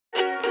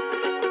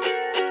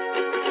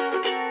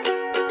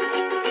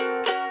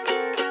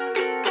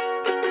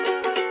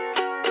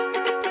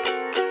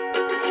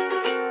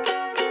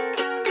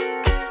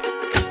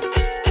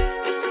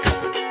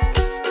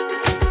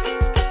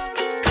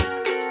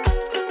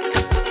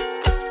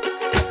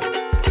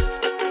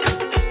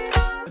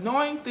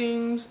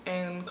things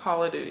in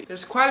Call of Duty.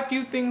 There's quite a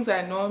few things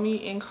that annoy me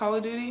in Call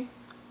of Duty,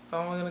 but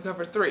I'm only going to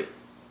cover 3,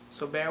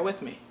 so bear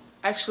with me.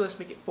 Actually, let's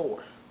make it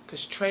 4,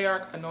 because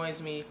Treyarch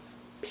annoys me,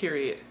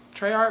 period.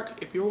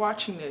 Treyarch, if you're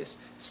watching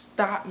this,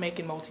 stop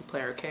making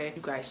multiplayer, okay?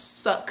 You guys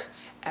suck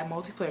at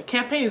multiplayer.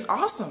 Campaign is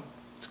awesome.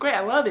 It's great,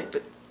 I love it,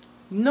 but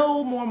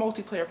no more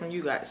multiplayer from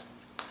you guys.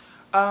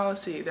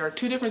 Let's see, there are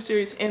 2 different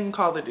series in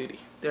Call of Duty.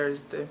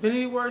 There's the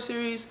Infinity War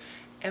series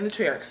and the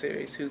Treyarch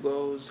series, who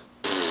goes...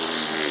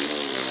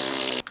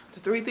 The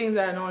 3 things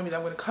that annoy me that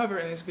I'm going to cover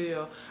in this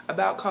video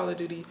about Call of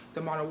Duty,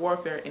 the Modern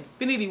Warfare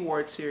Infinity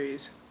Ward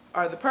series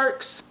are the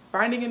perks,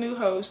 finding a new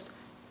host,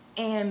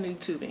 and noob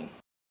tubing.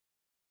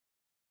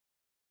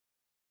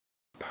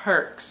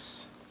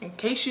 Perks. In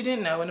case you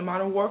didn't know, in the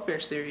Modern Warfare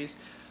series,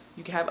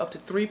 you can have up to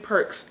 3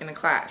 perks in a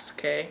class,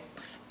 okay?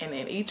 And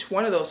in each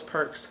one of those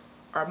perks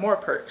are more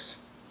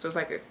perks. So it's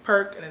like a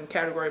perk and then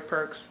category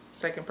perks,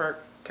 second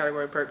perk,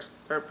 category perks,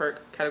 third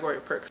perk, category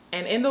perks.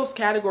 And in those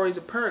categories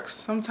of perks,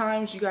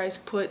 sometimes you guys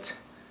put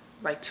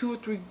like 2 or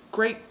 3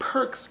 great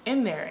perks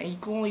in there and you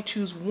can only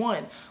choose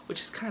one, which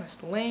is kind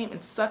of lame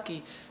and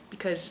sucky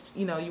because,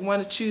 you know, you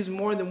want to choose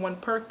more than 1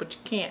 perk, but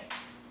you can't.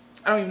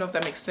 I don't even know if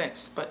that makes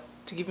sense, but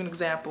to give you an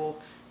example,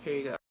 here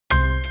you go.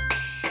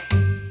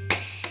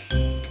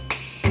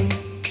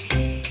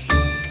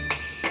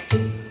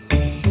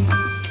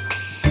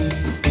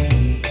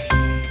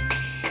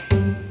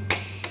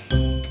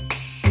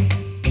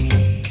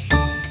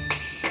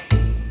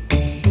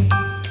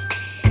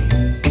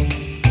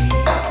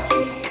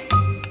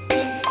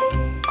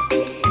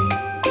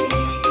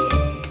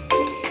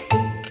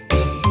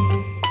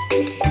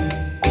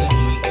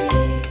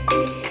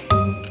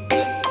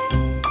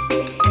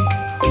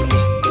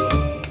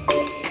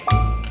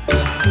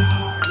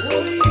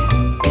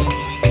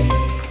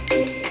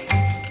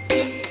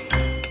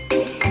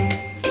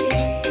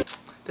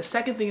 The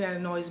second thing that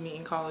annoys me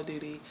in Call of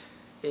Duty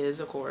is,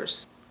 of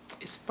course,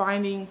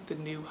 finding the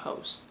new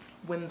host.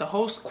 When the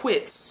host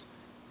quits,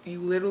 you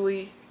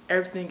literally,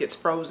 everything gets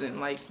frozen.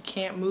 Like, you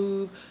can't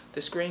move,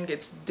 the screen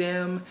gets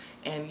dim,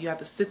 and you have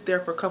to sit there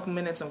for a couple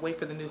minutes and wait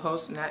for the new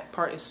host, and that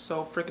part is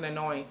so freaking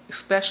annoying.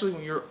 Especially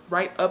when you're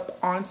right up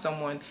on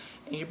someone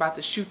and you're about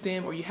to shoot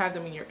them, or you have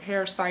them in your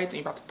hair sights and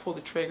you're about to pull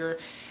the trigger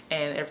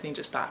and everything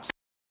just stops.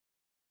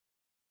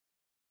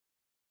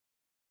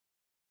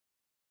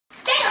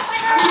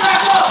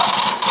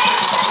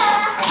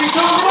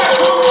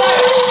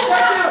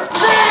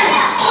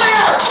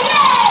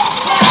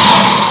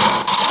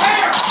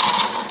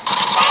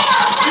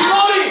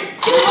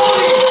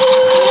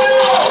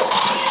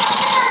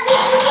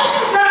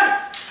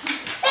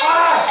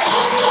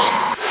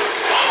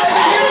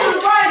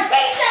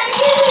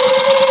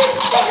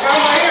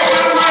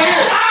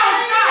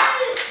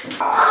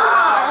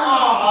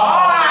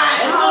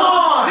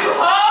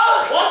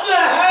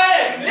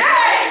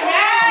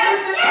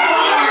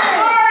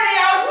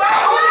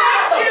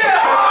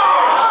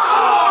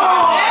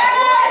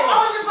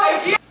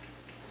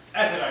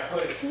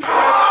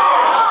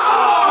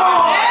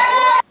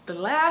 The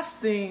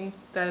last thing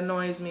that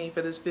annoys me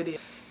for this video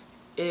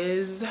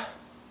is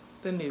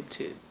the noob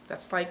tube.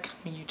 That's like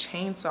when you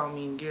chainsaw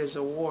me in Gears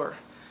of War.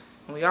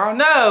 And we all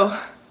know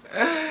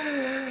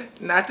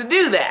not to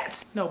do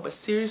that. No, but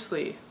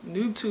seriously,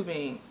 noob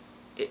tubing,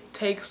 it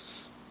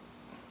takes,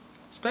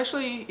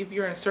 especially if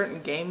you're in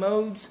certain game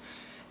modes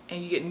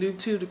and you get noob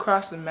tubed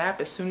across the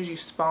map as soon as you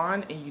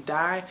spawn and you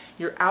die,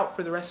 you're out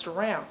for the rest of the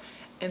round.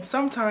 And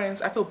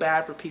sometimes I feel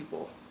bad for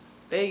people.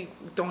 They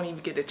don't even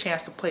get a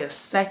chance to play a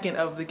second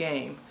of the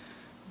game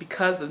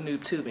because of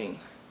noob tubing.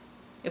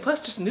 And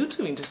plus, just noob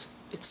tubing,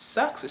 it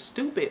sucks, it's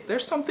stupid.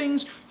 There's some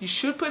things you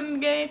should put in the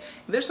game,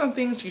 and there's some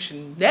things you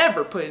should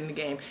never put in the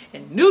game,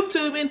 and noob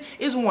tubing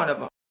is one of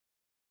them.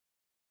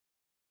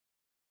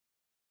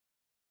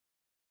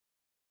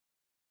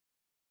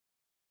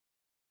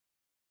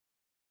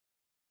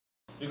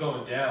 You're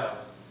going down.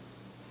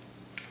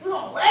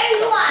 Where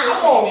you at?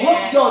 I'm gonna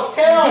whoop your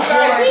tail. You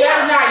guys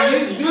better not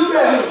use noob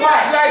tube. You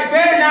guys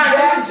better not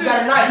use noob tube. You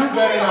better not. You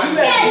better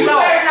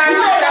not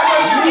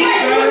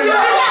use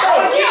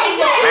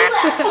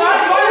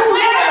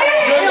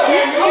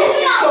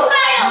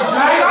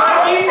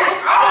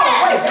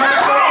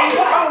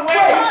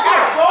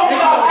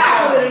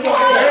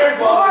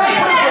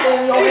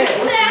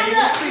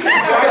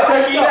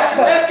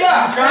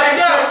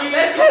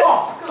Let's go.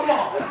 Come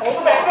on.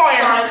 Come on,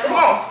 Aaron. Come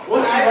on.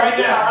 We'll see right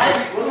now.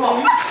 Come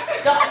on.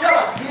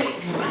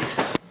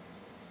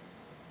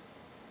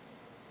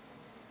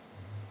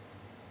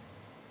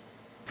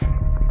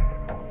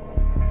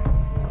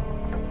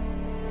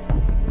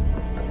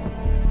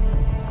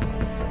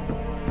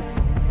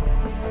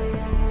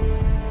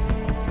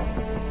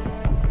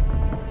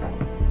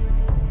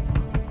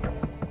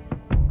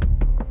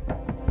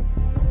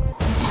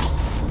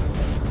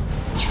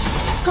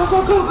 Go,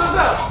 go, go, go,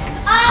 go.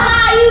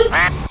 You.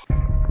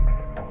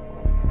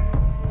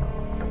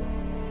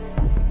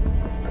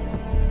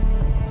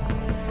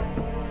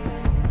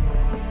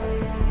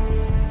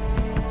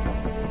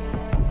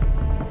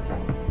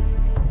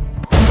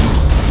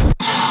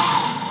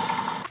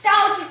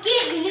 Don't you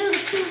get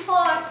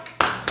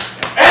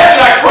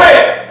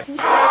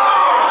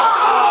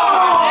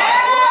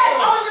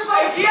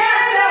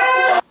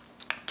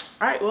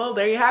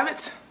have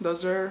it.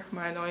 Those are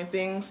my annoying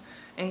things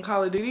in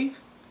Call of Duty.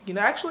 You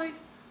know, actually,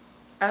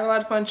 I had a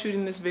lot of fun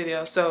shooting this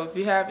video. So if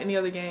you have any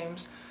other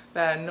games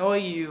that annoy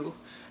you,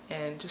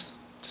 and just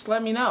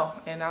let me know,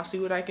 and I'll see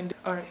what I can do.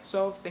 Alright,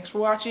 so thanks for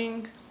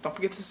watching. Don't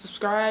forget to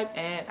subscribe,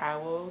 and I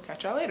will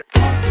catch y'all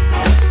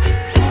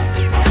later.